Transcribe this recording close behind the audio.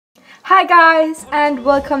Hi guys, and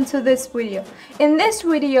welcome to this video. In this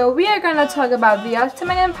video, we are going to talk about the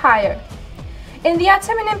Ottoman Empire. In the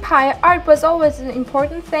Ottoman Empire, art was always an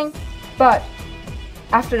important thing, but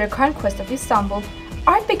after the conquest of Istanbul,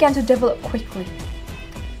 art began to develop quickly.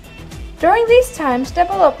 During these times,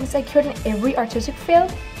 developments occurred in every artistic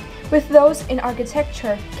field, with those in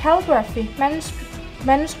architecture, calligraphy,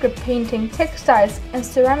 manuscript painting, textiles, and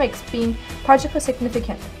ceramics being particularly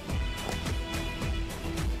significant.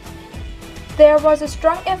 There was a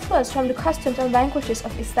strong influence from the customs and languages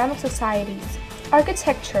of Islamic societies.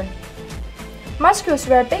 Architecture. Mosques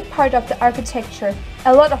were a big part of the architecture.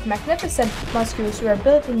 A lot of magnificent mosques were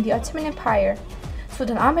built in the Ottoman Empire.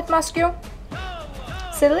 Sultan Ahmet Mosque,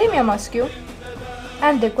 Selimiye Mosque,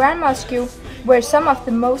 and the Grand Mosque were some of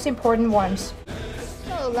the most important ones.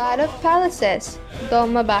 A lot of palaces.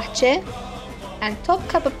 Dolmabahce and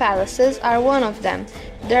Topkapı palaces are one of them.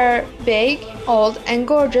 They're big, old, and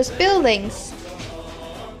gorgeous buildings.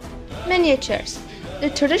 Miniatures.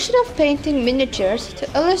 The tradition of painting miniatures to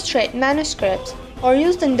illustrate manuscripts or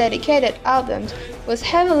used in dedicated albums was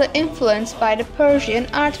heavily influenced by the Persian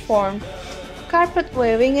art form. Carpet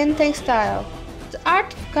weaving and textile. The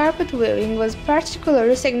art of carpet weaving was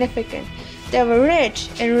particularly significant. They were rich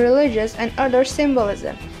in religious and other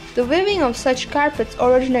symbolism. The weaving of such carpets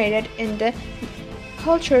originated in the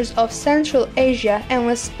cultures of Central Asia and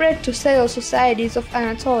was spread to several societies of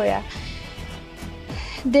Anatolia.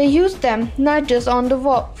 They used them not just on the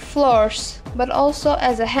floors, but also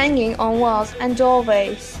as a hanging on walls and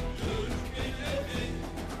doorways.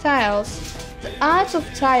 Tiles. The art of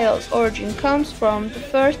tiles origin comes from the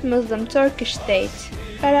first Muslim Turkish state,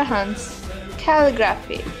 Karahan's.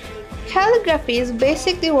 Calligraphy. Calligraphy is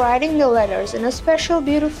basically writing the letters in a special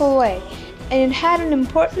beautiful way, and it had an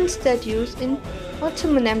important status in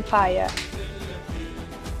Ottoman Empire.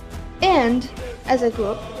 And as a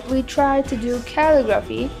group, we tried to do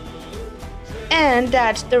calligraphy, and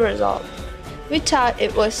that's the result. We thought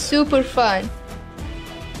it was super fun.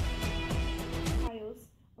 Tiles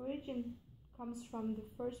origin comes from the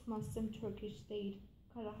first Muslim Turkish state,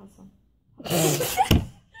 Karahasan.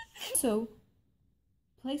 So,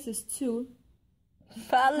 places too.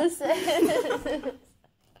 Palaces.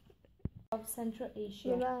 Of Central Asia.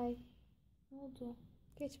 Yılay. Ne oldu?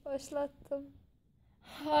 Geç başlattım.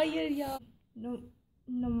 Hayır ya.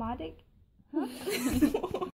 Nomadic? Huh?